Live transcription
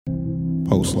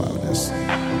Post loudness.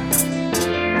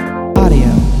 Audio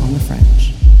on the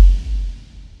French.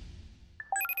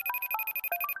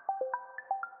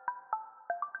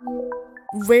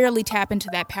 Rarely tap into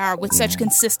that power with such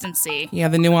consistency. Yeah,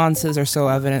 the nuances are so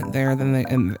evident there.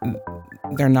 And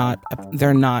they're not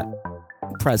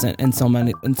present in so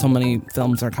many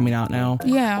films that are coming out now.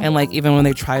 Yeah. And like even when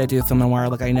they try to do a film noir,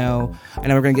 like I know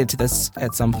we're gonna get to this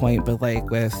at some point, but like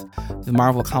with the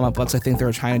Marvel comic books, I think they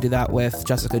were trying to do that with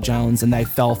Jessica Jones, and they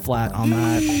fell flat on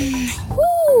that.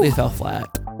 Woo. They fell flat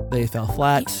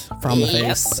from the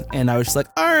face, and I was just like,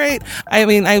 all right. I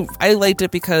mean, I liked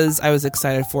it because I was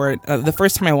excited for it. The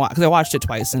first time because I watched it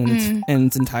twice in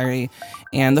its entirety,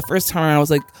 and the first time I was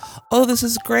like, oh, this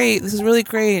is great. This is really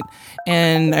great.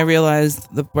 And I realized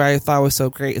what I thought was so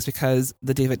great is because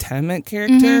the David Tennant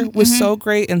character was so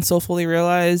great and so fully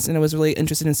realized, and it was really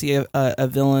interesting to see a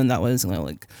villain that was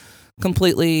like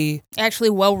completely actually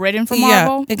well written for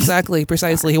Marvel. Yeah, exactly,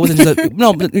 precisely. He wasn't just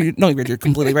no, you're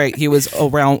completely right. He was a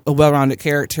well-rounded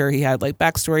character. He had like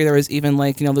backstory. There was even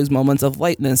like those moments of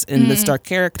lightness in this dark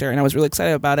character, and I was really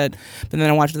excited about it. But then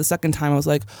I watched it the second time. I was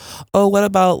like, oh, what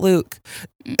about Luke?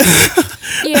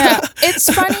 Yeah,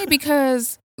 it's funny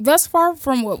because thus far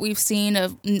from what we've seen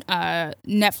of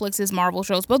Netflix's Marvel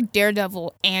shows, both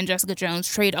Daredevil and Jessica Jones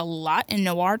trade a lot in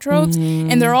noir tropes,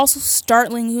 and they're also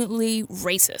startlingly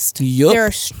racist. Yup.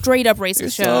 They're straight up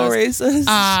racist shows. So racist.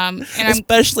 And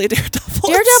especially Daredevil.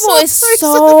 Daredevil is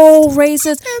so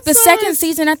racist. The second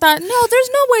season, I thought, no, there's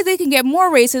no way they can get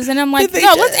more racist. And I'm like,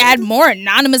 no, let's add more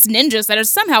anonymous ninjas that are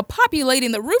somehow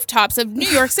populating the rooftops of New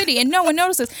York City and no one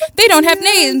notices. They don't have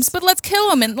names, but let's kill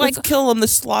them. And let's kill them,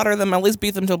 let's slaughter them, at least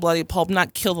beat them to a bloody pulp.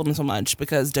 Not kill them so much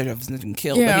because Daredevil doesn't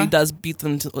kill, but he does beat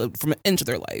them from an inch of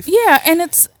their life. Yeah, and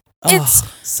it's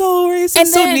so racist,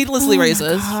 and then, so needlessly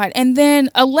racist. God. And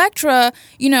then Elektra,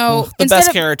 the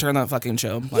best character in that fucking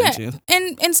show, mind you.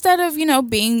 And instead of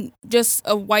being just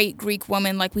a white Greek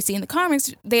woman like we see in the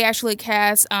comics, they actually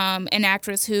cast an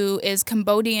actress who is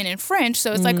Cambodian and French.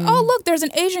 So it's like, oh look, there's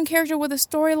an Asian character with a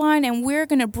storyline, and we're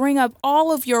gonna bring up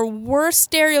all of your worst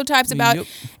stereotypes about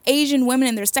Asian women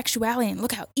and their sexuality, and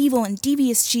look how evil and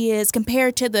devious she is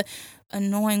compared to the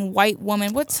annoying white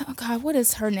woman. What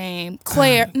is her name?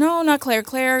 Claire. No, not Claire.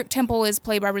 Claire Temple is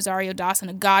played by Rosario Dawson,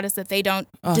 a goddess that they don't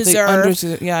deserve.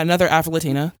 Another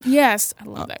Afro-Latina. Yes, I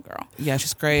love that girl. Yeah,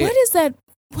 she's great.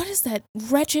 What is that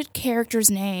wretched character's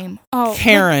name? Oh,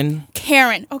 Karen.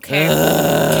 Karen. Okay.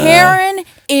 Karen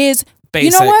is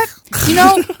basic. You know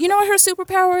what? You know what her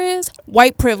superpower is?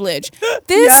 White privilege.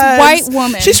 This white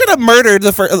woman. She should have murdered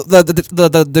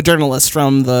the journalist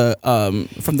from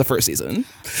the first season.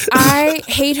 I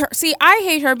hate her. See, I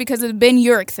hate her because of the Ben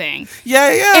Urich thing.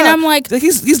 Yeah. And I'm like,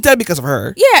 he's dead because of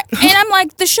her. Yeah, and I'm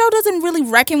like, the show doesn't really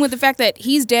reckon with the fact that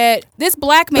he's dead. This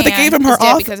black man. But they gave him her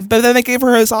office. But then they gave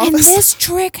her his office. And this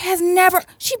trick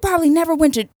she probably never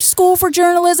went to school for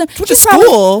journalism. She went to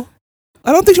school.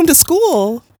 I don't think she went to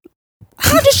school.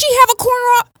 How does she have a corner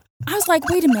off? I was like,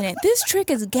 wait a minute. This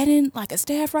trick is getting like a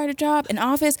staff writer job, an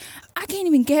office. I can't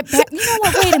even get back. You know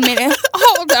what? Wait a minute.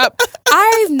 Hold up.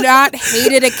 I've not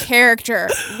hated a character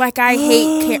like I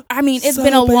hate. I mean, it's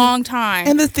been a long time.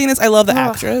 And the thing is, I love the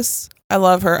actress. I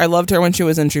love her. I loved her when she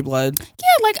was in True Blood.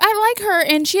 Yeah, like I like her,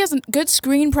 and she has a good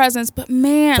screen presence. But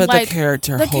man, the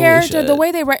character, the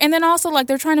way they were, and then also like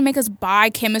they're trying to make us buy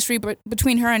chemistry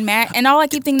between her and Matt, and all I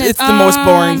keep thinking is it's the most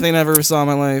boring thing I've ever saw in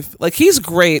my life. Like he's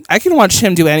great. I can watch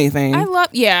him do anything. I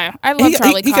love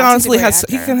Charlie Cox. He can honestly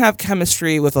he can have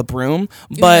chemistry with a Broom,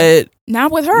 but.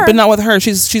 Not with her. But not with her.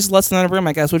 She's less than a Broom,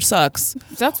 I guess, which sucks.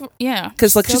 Because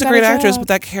she's a great actress, but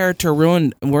that character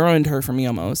ruined her for me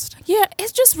almost. Yeah,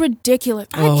 it's just ridiculous.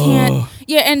 I can't.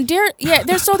 Yeah, and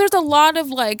there's a lot of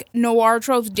like noir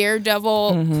tropes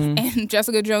Daredevil and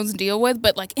Jessica Jones deal with,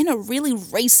 but like in a really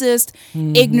racist,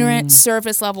 ignorant,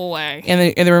 surface level way.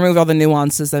 And they removed all the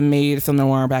nuances that made film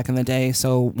noir back in the day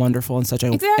so wonderful and such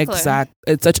a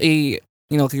it's such a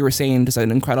like you were saying, just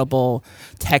an incredible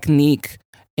technique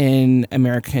in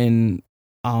American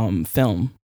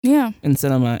film in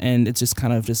cinema, and it just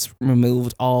kind of just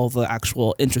removed all the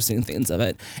actual interesting things of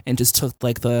it and just took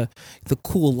like the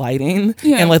cool lighting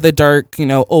and like the dark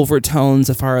overtones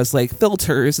as far as like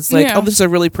filters. It's like this is a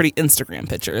really pretty Instagram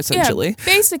picture essentially.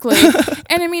 Basically.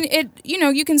 And I mean it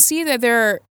you can see that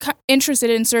they're interested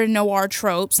in certain noir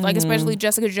tropes, like especially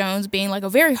Jessica Jones being like a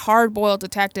very hard-boiled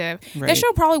detective. Right. That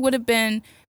show probably would have been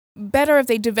better if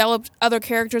they developed other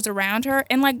characters around her,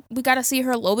 and like we got to see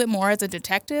her a little bit more as a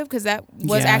detective because that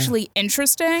was actually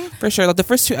interesting for sure. Like the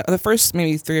first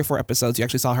maybe 3 or 4 episodes you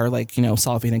actually saw her like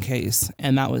solving a case,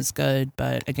 and that was good.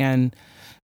 But again,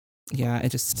 it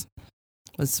just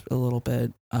was a little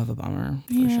bit of a bummer,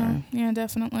 for sure. Yeah,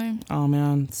 definitely. Oh,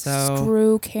 man. So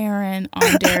screw Karen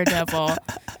on Daredevil.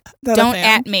 Don't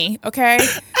at me, okay?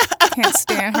 Can't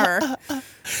stand her.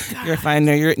 God. You're fine.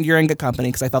 No, you're in good company,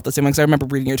 because I felt the same way. Because I remember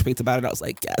reading your tweets about it. I was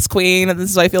like, yes, queen.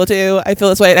 This is what I feel too. I feel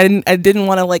this way. I didn't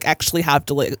want to like actually have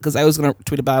to, like, because I was going to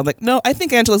tweet about it. I'm like, no, I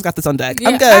think Angela's got this on deck.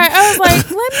 I'm good. I was like,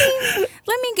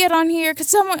 let me get on here,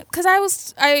 because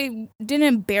I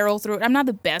didn't barrel through it. I'm not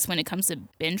the best when it comes to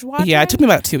binge watching. Yeah, it took me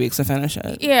about 2 weeks to finish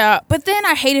it. Yeah, but then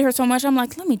I hated her so much. I'm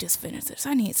like, let me just finish this.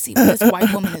 I need to see what this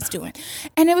white woman is doing.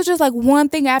 And it was just like one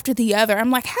thing after the other. I'm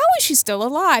like, how is she still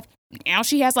alive? Now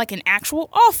she has like an actual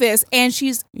office, and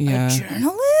she's a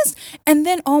journalist. And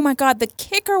then, oh my God, the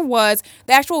kicker was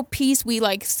the actual piece we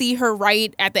like see her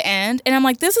write at the end. And I'm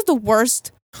like, this is the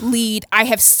worst lead I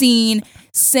have seen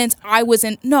since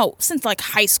since like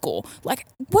high school. Like,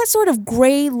 what sort of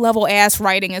grade level ass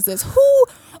writing is this?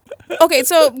 Okay,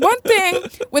 so one thing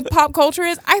with pop culture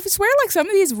is I swear like some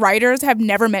of these writers have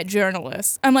never met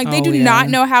journalists. I'm like, they do not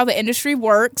know how the industry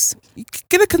works.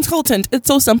 Get a consultant. It's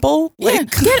so simple.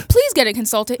 Please get a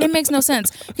consultant. It makes no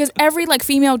sense, because every like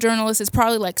female journalist is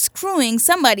probably like screwing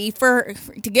somebody to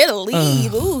get a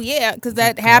lead. Ooh, yeah, because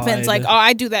that happens. Like,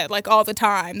 I do that like all the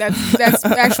time. That's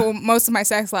actual most of my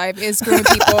sex life is screwing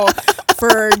people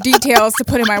for details to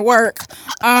put in my work.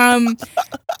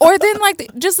 Or then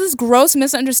like just this gross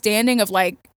misunderstanding of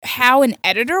like how an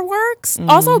editor works. Mm-hmm.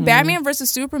 Also, Batman versus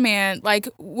Superman, like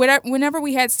whenever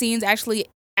we had scenes actually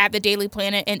at the Daily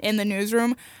Planet and in the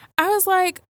newsroom, I was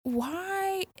like,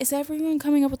 why is everyone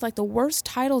coming up with like the worst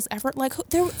titles ever? Like,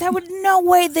 that would no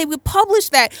way they would publish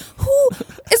that. Who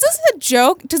is this a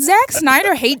joke? Does Zack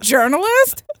Snyder hate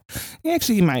journalists?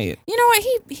 Actually, he might. You know what?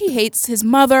 He hates his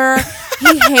mother.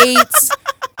 He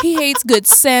hates good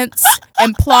sense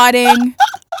and plotting.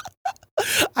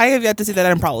 I have yet to see that,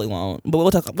 and probably won't. But we'll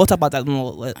talk about that a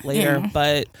little later. Yeah.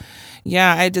 But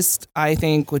yeah, I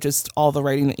think with just all the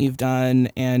writing that you've done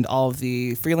and all of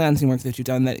the freelancing work that you've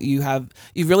done, that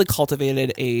you've really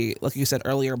cultivated a, like you said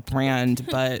earlier, brand.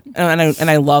 But and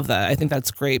I love that. I think that's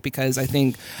great, because I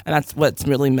think, and that's what's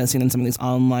really missing in some of these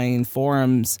online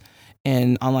forums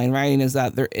and online writing, is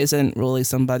that there isn't really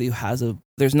somebody who has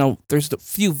there's a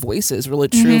few voices, really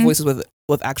true voices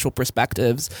with actual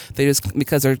perspectives.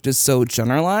 Because they're just so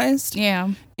generalized.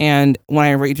 Yeah. And when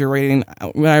I read your writing,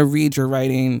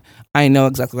 I know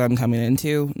exactly what I'm coming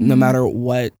into. No matter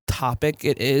what topic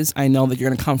it is, I know that you're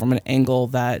going to come from an angle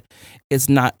that is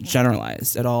not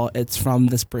generalized at all. It's from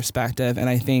this perspective. And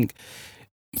I think,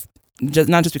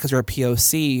 not just because you're a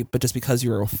POC, but just because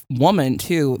you're a woman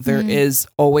too, there is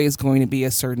always going to be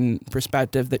a certain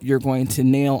perspective that you're going to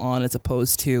nail on, as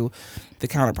opposed to the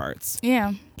counterparts.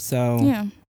 Yeah. So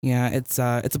yeah, it's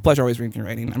a pleasure always reading your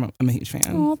writing. I'm a huge fan.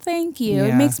 Oh, thank you. Yeah.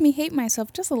 It makes me hate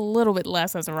myself just a little bit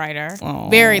less as a writer.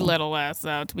 Aww. Very little less,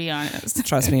 though, to be honest.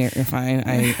 Trust me, you're fine.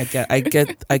 I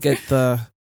get the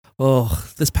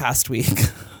this past week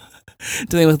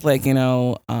dealing with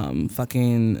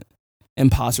fucking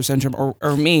imposter syndrome,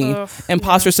 or me,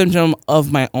 imposter syndrome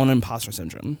of my own imposter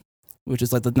syndrome, which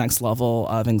is like the next level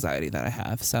of anxiety that I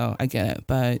have. So I get it,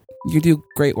 but you do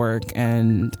great work,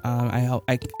 and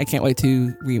I can't wait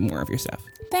to read more of your stuff.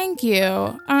 Thank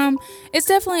you. It's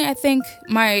definitely, I think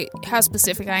how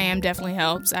specific I am definitely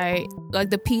helps. I like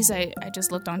the piece I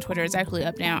just looked on Twitter. It's actually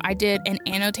up now. I did an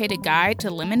annotated guide to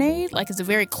Lemonade. Like, it's a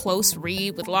very close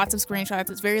read with lots of screenshots.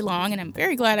 It's very long, and I'm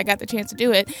very glad I got the chance to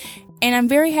do it. And I'm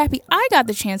very happy I got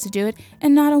the chance to do it,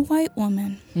 and not a white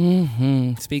woman.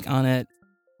 Speak on it.